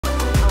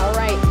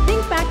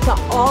to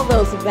all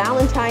those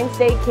Valentine's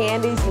Day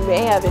candies you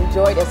may have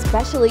enjoyed,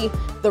 especially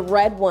the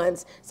red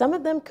ones. Some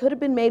of them could have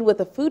been made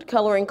with a food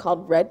coloring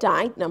called red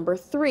dye number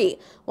 3.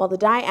 While the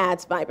dye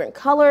adds vibrant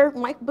color,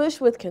 Mike Bush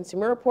with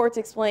Consumer Reports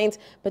explains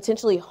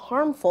potentially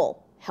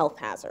harmful health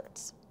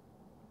hazards.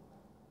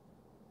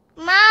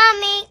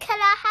 Mommy, could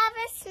I have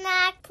a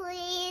snack,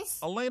 please?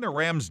 Elena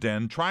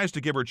Ramsden tries to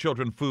give her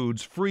children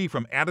foods free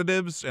from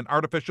additives and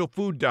artificial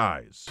food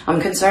dyes. I'm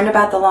concerned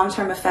about the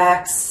long-term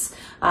effects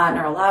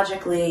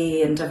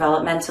neurologically and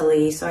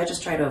developmentally, so I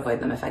just try to avoid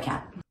them if I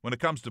can. When it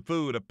comes to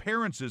food,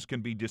 appearances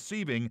can be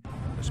deceiving,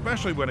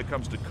 especially when it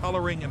comes to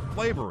coloring and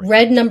flavoring.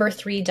 Red number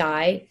 3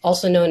 dye,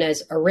 also known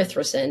as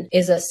erythrocin,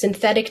 is a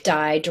synthetic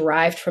dye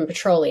derived from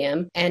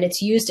petroleum, and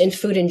it's used in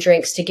food and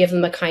drinks to give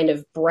them a kind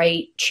of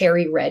bright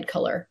cherry red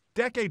color.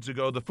 Decades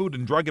ago, the Food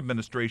and Drug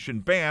Administration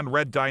banned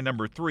red dye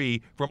number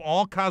 3 from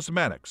all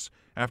cosmetics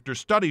after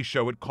studies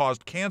show it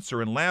caused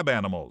cancer in lab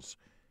animals.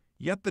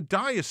 Yet the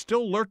dye is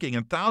still lurking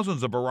in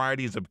thousands of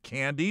varieties of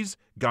candies,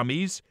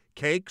 gummies,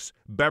 cakes,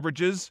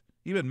 beverages,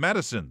 even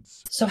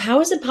medicines. So how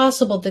is it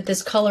possible that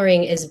this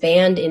coloring is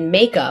banned in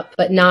makeup,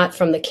 but not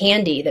from the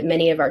candy that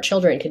many of our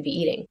children could be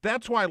eating?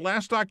 That's why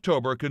last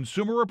October,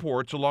 Consumer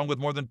Reports, along with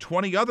more than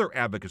 20 other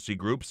advocacy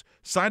groups,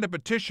 signed a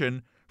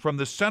petition from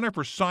the Center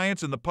for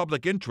Science and the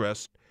Public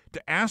Interest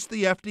to ask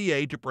the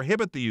FDA to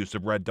prohibit the use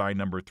of red dye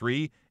number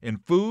 3 in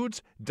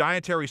foods,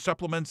 dietary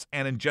supplements,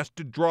 and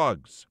ingested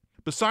drugs.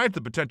 Besides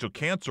the potential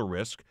cancer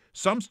risk,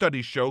 some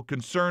studies show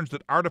concerns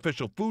that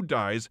artificial food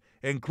dyes,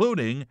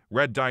 including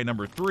red dye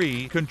number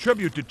 3,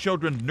 contribute to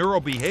children's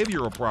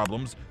neurobehavioral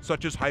problems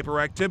such as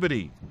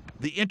hyperactivity.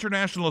 The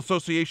International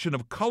Association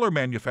of Color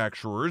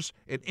Manufacturers,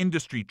 an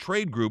industry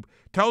trade group,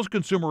 tells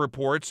Consumer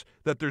Reports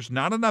that there's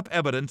not enough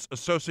evidence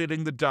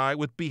associating the dye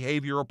with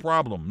behavioral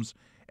problems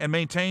and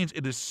maintains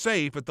it is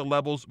safe at the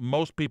levels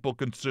most people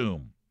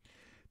consume.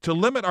 To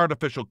limit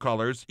artificial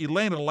colors,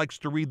 Elena likes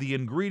to read the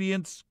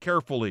ingredients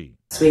carefully.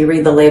 So we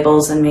read the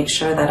labels and make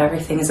sure that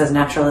everything is as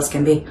natural as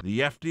can be. The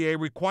FDA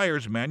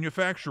requires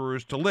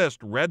manufacturers to list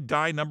red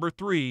dye number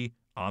 3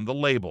 on the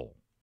label.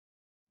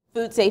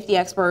 Food safety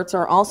experts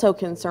are also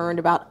concerned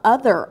about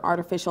other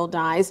artificial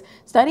dyes.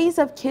 Studies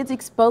of kids'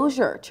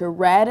 exposure to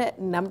red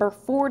number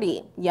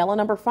 40, yellow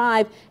number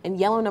 5, and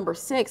yellow number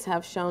 6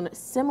 have shown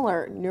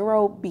similar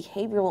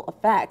neurobehavioral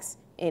effects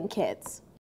in kids.